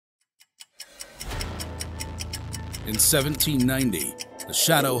In 1790, the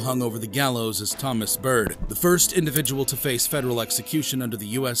shadow hung over the gallows as Thomas Byrd, the first individual to face federal execution under the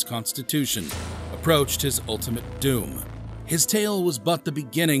U.S. Constitution, approached his ultimate doom. His tale was but the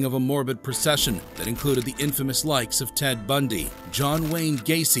beginning of a morbid procession that included the infamous likes of Ted Bundy, John Wayne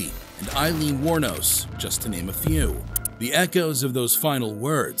Gacy, and Eileen Wuornos, just to name a few. The echoes of those final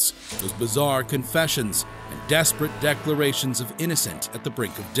words, those bizarre confessions, and desperate declarations of innocence at the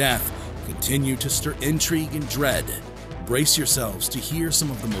brink of death, continue to stir intrigue and dread. Brace yourselves to hear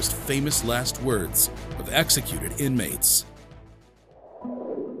some of the most famous last words of executed inmates.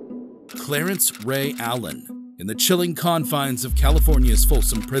 Clarence Ray Allen. In the chilling confines of California's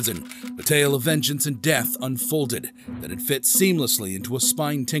Folsom Prison, a tale of vengeance and death unfolded that had fit seamlessly into a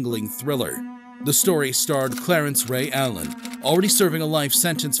spine-tingling thriller. The story starred Clarence Ray Allen, already serving a life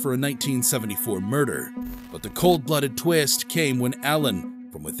sentence for a 1974 murder. But the cold-blooded twist came when Allen,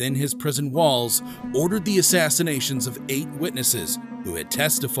 from within his prison walls, ordered the assassinations of 8 witnesses who had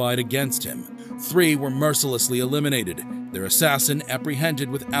testified against him. 3 were mercilessly eliminated, their assassin apprehended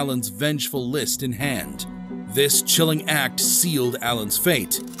with Allen's vengeful list in hand. This chilling act sealed Allen's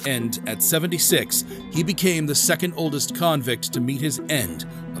fate, and at 76, he became the second oldest convict to meet his end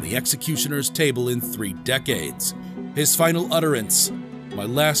on the executioner's table in 3 decades. His final utterance, "My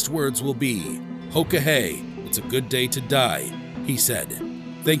last words will be, hoka hey, it's a good day to die," he said.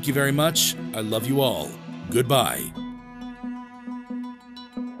 "Thank you very much, I love you all, goodbye."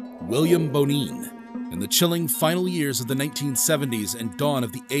 William Bonine. In the chilling final years of the 1970s and dawn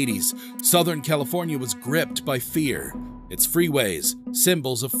of the 80s, Southern California was gripped by fear. Its freeways,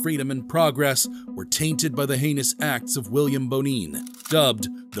 symbols of freedom and progress, were tainted by the heinous acts of William Bonine, dubbed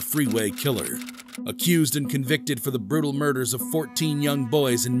the Freeway Killer. Accused and convicted for the brutal murders of 14 young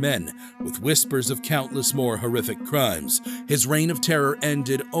boys and men, with whispers of countless more horrific crimes, his reign of terror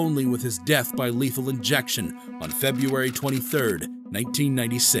ended only with his death by lethal injection on February 23,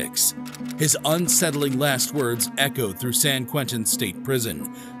 1996. His unsettling last words echoed through San Quentin State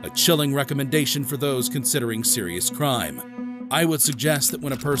Prison, a chilling recommendation for those considering serious crime. I would suggest that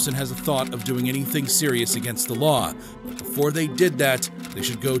when a person has a thought of doing anything serious against the law, that before they did that, they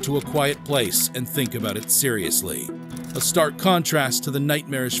should go to a quiet place and think about it seriously. A stark contrast to the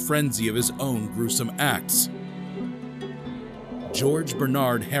nightmarish frenzy of his own gruesome acts. George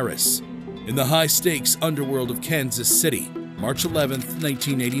Bernard Harris. In the high-stakes underworld of Kansas City, March 11,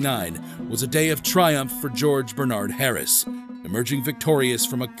 1989, was a day of triumph for George Bernard Harris. Emerging victorious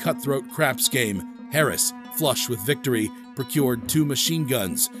from a cutthroat craps game, Harris, flush with victory, procured 2 machine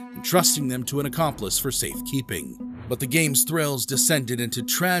guns, entrusting them to an accomplice for safekeeping. But the game's thrills descended into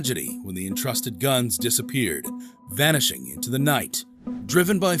tragedy when the entrusted guns disappeared, vanishing into the night.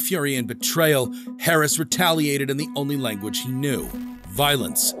 Driven by fury and betrayal, Harris retaliated in the only language he knew: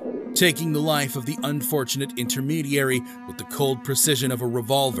 violence, taking the life of the unfortunate intermediary with the cold precision of a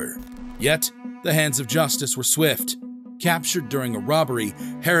revolver. Yet, the hands of justice were swift. Captured during a robbery,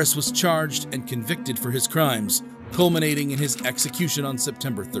 Harris was charged and convicted for his crimes, culminating in his execution on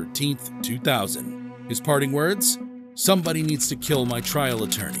September 13, 2000. His parting words? "Somebody needs to kill my trial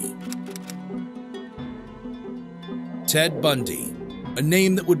attorney." Ted Bundy. A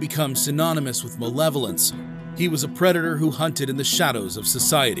name that would become synonymous with malevolence. He was a predator who hunted in the shadows of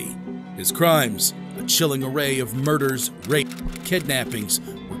society. His crimes, a chilling array of murders, rape, kidnappings,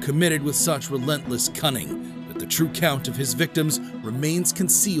 were committed with such relentless cunning that the true count of his victims remains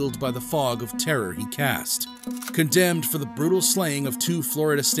concealed by the fog of terror he cast. Condemned for the brutal slaying of 2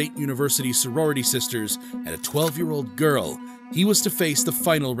 Florida State University sorority sisters and a 12-year-old girl, he was to face the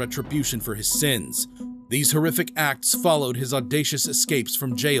final retribution for his sins. These horrific acts followed his audacious escapes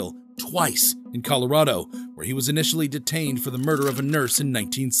from jail twice in Colorado, where he was initially detained for the murder of a nurse in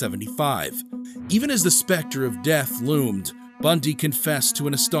 1975. Even as the specter of death loomed, Bundy confessed to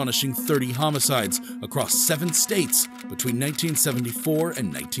an astonishing 30 homicides across 7 states between 1974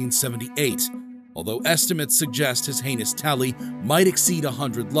 and 1978, although estimates suggest his heinous tally might exceed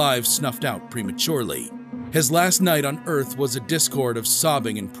 100 lives snuffed out prematurely. His last night on Earth was a discord of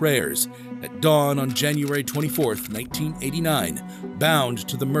sobbing and prayers. At dawn on January 24, 1989, bound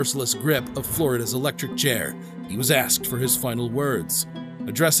to the merciless grip of Florida's electric chair, he was asked for his final words.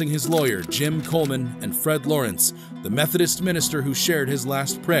 Addressing his lawyer, Jim Coleman, and Fred Lawrence, the Methodist minister who shared his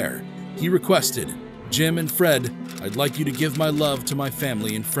last prayer, he requested, "Jim and Fred, I'd like you to give my love to my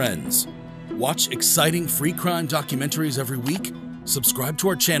family and friends." Watch exciting free crime documentaries every week? Subscribe to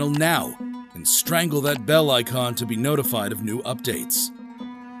our channel now and strangle that bell icon to be notified of new updates.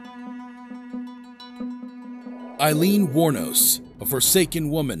 Eileen Wuornos, a forsaken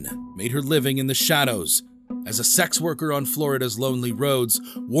woman, made her living in the shadows. As a sex worker on Florida's lonely roads,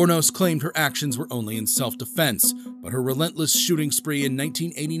 Wuornos claimed her actions were only in self-defense, but her relentless shooting spree in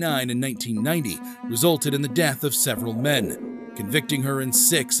 1989 and 1990 resulted in the death of several men, convicting her in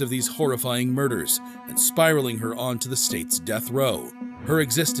 6 of these horrifying murders and spiraling her onto the state's death row. Her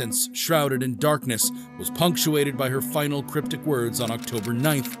existence, shrouded in darkness, was punctuated by her final cryptic words on October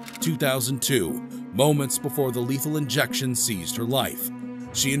 9, 2002, moments before the lethal injection seized her life.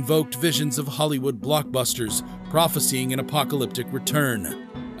 She invoked visions of Hollywood blockbusters, prophesying an apocalyptic return.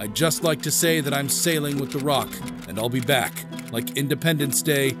 "I'd just like to say that I'm sailing with the Rock, and I'll be back, like Independence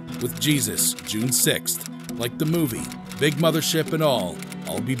Day with Jesus, June 6th. Like the movie, big mothership and all,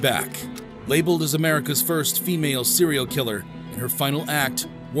 I'll be back." Labeled as America's first female serial killer, in her final act,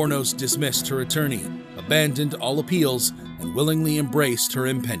 Wuornos dismissed her attorney, abandoned all appeals, and willingly embraced her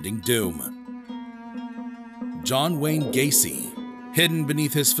impending doom. John Wayne Gacy. Hidden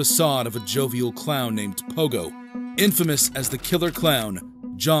beneath his facade of a jovial clown named Pogo, infamous as the Killer Clown,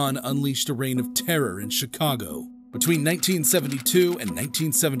 John unleashed a reign of terror in Chicago. Between 1972 and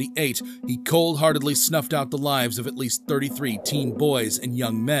 1978, he cold-heartedly snuffed out the lives of at least 33 teen boys and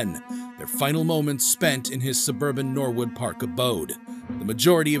young men, their final moments spent in his suburban Norwood Park abode. The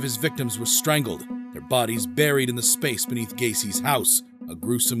majority of his victims were strangled, their bodies buried in the space beneath Gacy's house, a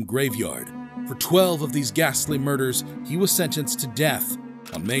gruesome graveyard. For 12 of these ghastly murders, he was sentenced to death.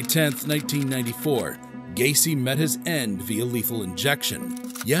 On May 10, 1994, Gacy met his end via lethal injection.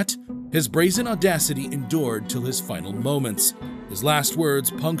 Yet, his brazen audacity endured till his final moments, his last words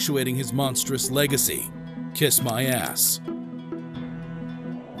punctuating his monstrous legacy: "Kiss my ass."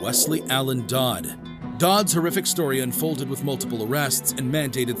 Wesley Allen Dodd. Dodd's horrific story unfolded with multiple arrests and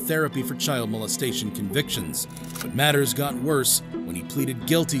mandated therapy for child molestation convictions. But matters got worse when he pleaded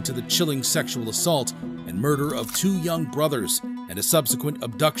guilty to the chilling sexual assault and murder of 2 young brothers and a subsequent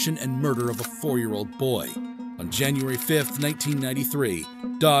abduction and murder of a 4-year-old boy. On January 5, 1993,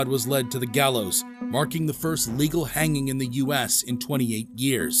 Dodd was led to the gallows, marking the first legal hanging in the U.S. in 28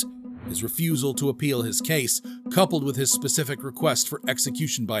 years. His refusal to appeal his case, coupled with his specific request for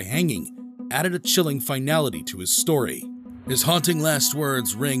execution by hanging, added a chilling finality to his story. His haunting last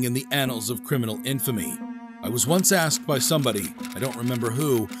words ring in the annals of criminal infamy. "I was once asked by somebody, I don't remember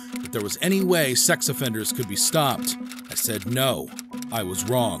who, if there was any way sex offenders could be stopped. I said no, I was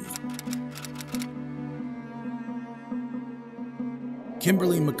wrong."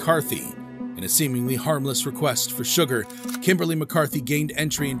 Kimberly McCarthy. In a seemingly harmless request for sugar, Kimberly McCarthy gained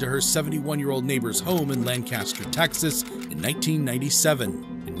entry into her 71-year-old neighbor's home in Lancaster, Texas in 1997.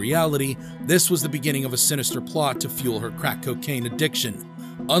 In reality, this was the beginning of a sinister plot to fuel her crack cocaine addiction.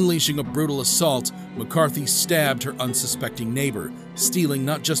 Unleashing a brutal assault, McCarthy stabbed her unsuspecting neighbor, stealing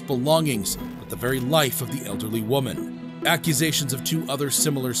not just belongings, but the very life of the elderly woman. Accusations of 2 other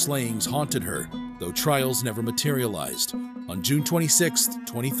similar slayings haunted her, though trials never materialized. On June 26,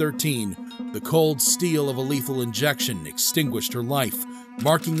 2013, the cold steel of a lethal injection extinguished her life,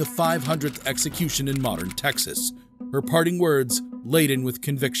 marking the 500th execution in modern Texas. Her parting words, laden with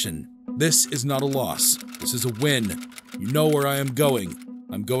conviction: "This is not a loss. This is a win. You know where I am going.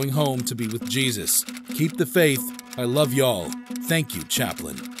 I'm going home to be with Jesus. Keep the faith. I love y'all. Thank you,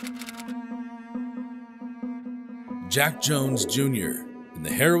 Chaplain." Jack Jones Jr. In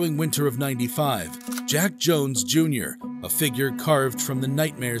the harrowing winter of '95, Jack Jones Jr., a figure carved from the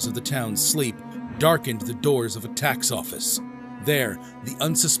nightmares of the town's sleep, darkened the doors of a tax office. There, the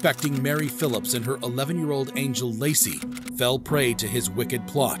unsuspecting Mary Phillips and her 11-year-old angel Lacey fell prey to his wicked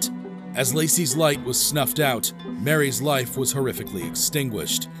plot. As Lacey's light was snuffed out, Mary's life was horrifically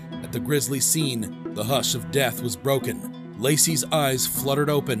extinguished. At the grisly scene, the hush of death was broken. Lacey's eyes fluttered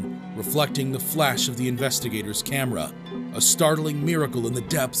open, reflecting the flash of the investigator's camera. A startling miracle in the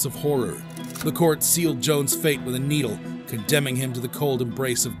depths of horror. The court sealed Jones' fate with a needle, condemning him to the cold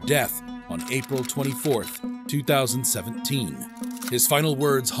embrace of death on April 24, 2017. His final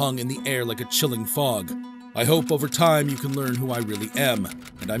words hung in the air like a chilling fog. "I hope over time you can learn who I really am,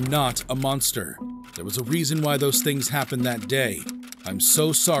 and I'm not a monster. There was a reason why those things happened that day. I'm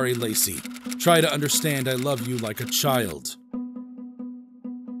so sorry, Lacey. Try to understand I love you like a child."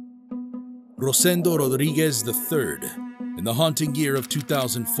 Rosendo Rodriguez III. In the haunting year of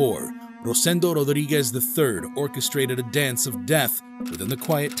 2004, Rosendo Rodriguez III orchestrated a dance of death within the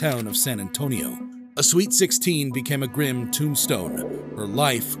quiet town of San Antonio. A sweet 16 became a grim tombstone, her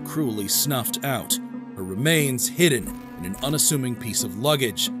life cruelly snuffed out, her remains hidden in an unassuming piece of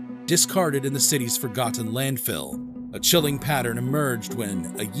luggage, discarded in the city's forgotten landfill. A chilling pattern emerged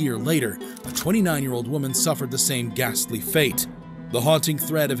when, a year later, a 29-year-old woman suffered the same ghastly fate. The haunting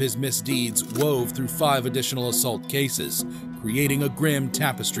thread of his misdeeds wove through 5 additional assault cases, creating a grim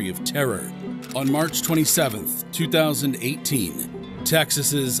tapestry of terror. On March 27, 2018,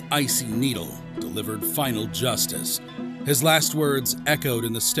 Texas's icy needle delivered final justice. His last words echoed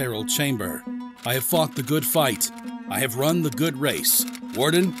in the sterile chamber. I have fought the good fight. I have run the good race.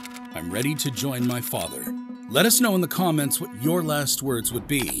 Warden, I'm ready to join my father. Let us know in the comments what your last words would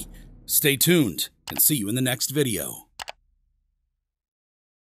be. Stay tuned and see you in the next video.